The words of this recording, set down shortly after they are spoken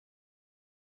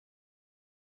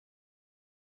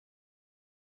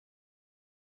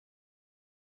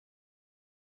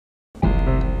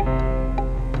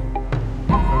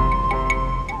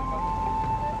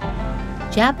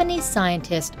Japanese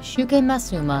scientist Shuke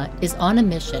Masuma is on a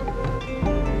mission.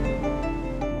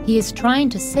 He is trying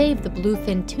to save the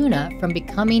bluefin tuna from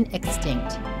becoming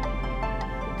extinct.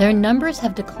 Their numbers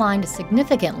have declined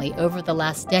significantly over the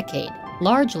last decade,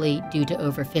 largely due to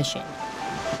overfishing.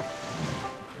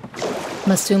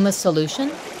 Masuma's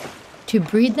solution? To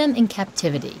breed them in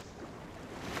captivity.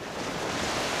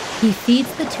 He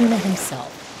feeds the tuna himself.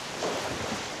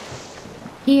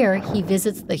 Here, he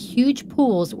visits the huge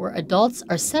pools where adults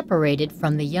are separated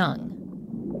from the young.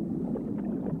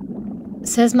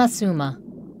 Says Masuma,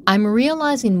 "I'm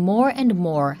realizing more and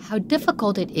more how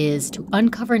difficult it is to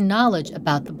uncover knowledge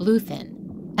about the bluefin.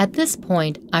 At this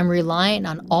point, I'm relying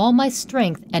on all my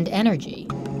strength and energy."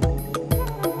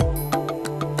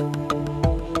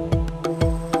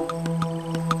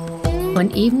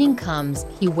 When evening comes,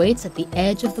 he waits at the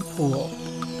edge of the pool.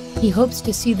 He hopes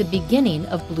to see the beginning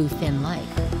of bluefin life.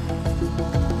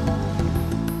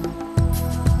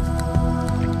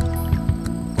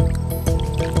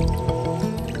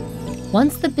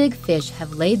 Once the big fish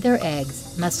have laid their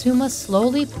eggs, Masuma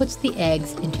slowly puts the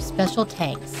eggs into special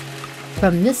tanks.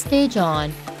 From this stage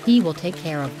on, he will take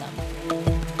care of them.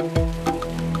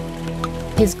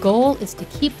 His goal is to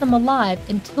keep them alive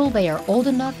until they are old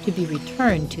enough to be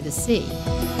returned to the sea.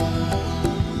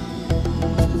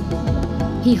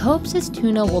 He hopes his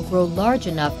tuna will grow large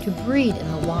enough to breed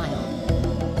in the wild.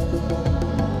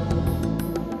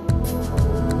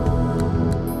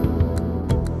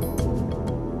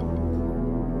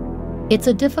 It's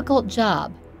a difficult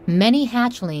job. Many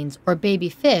hatchlings or baby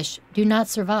fish do not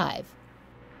survive.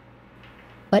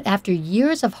 But after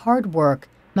years of hard work,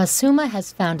 Masuma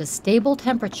has found a stable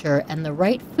temperature and the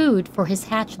right food for his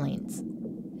hatchlings.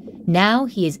 Now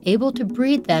he is able to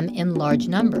breed them in large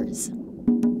numbers.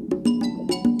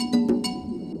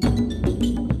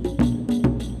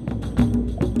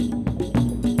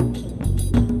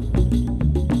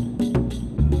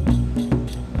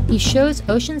 He shows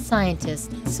ocean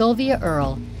scientist Sylvia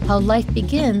Earle how life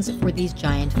begins for these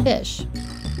giant fish.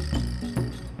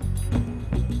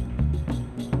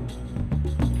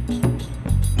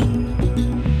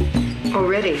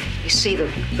 Already, you see the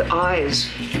eyes.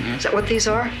 Is that what these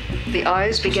are? The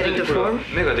eyes beginning to form?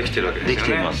 目ができてるわけですよね。でき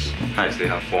ています。はい。They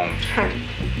have formed. はい。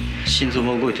心臓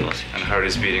も動いてます。And heart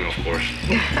is beating, of course.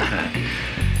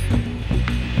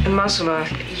 And Masuma,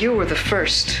 you were the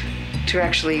first to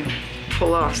actually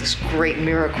pull off this great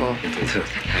miracle.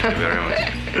 Thank you very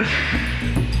much.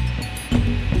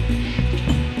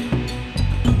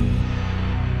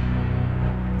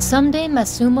 Someday,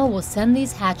 Masuma will send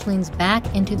these hatchlings back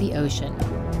into the ocean.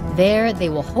 There, they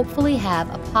will hopefully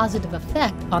have a positive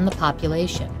effect on the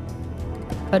population.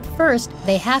 But first,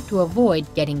 they have to avoid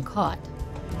getting caught.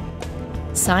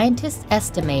 Scientists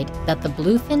estimate that the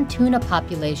bluefin tuna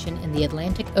population in the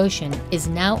Atlantic Ocean is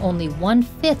now only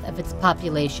 1/5 of its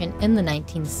population in the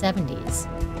 1970s.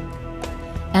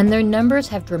 And their numbers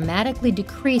have dramatically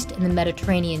decreased in the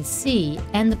Mediterranean Sea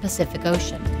and the Pacific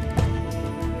Ocean.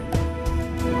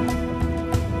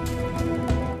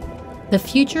 The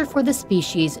future for the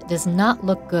species does not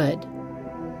look good.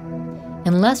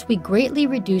 Unless we greatly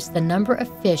reduce the number of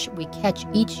fish we catch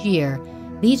each year,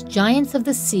 these giants of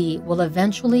the sea will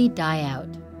eventually die out.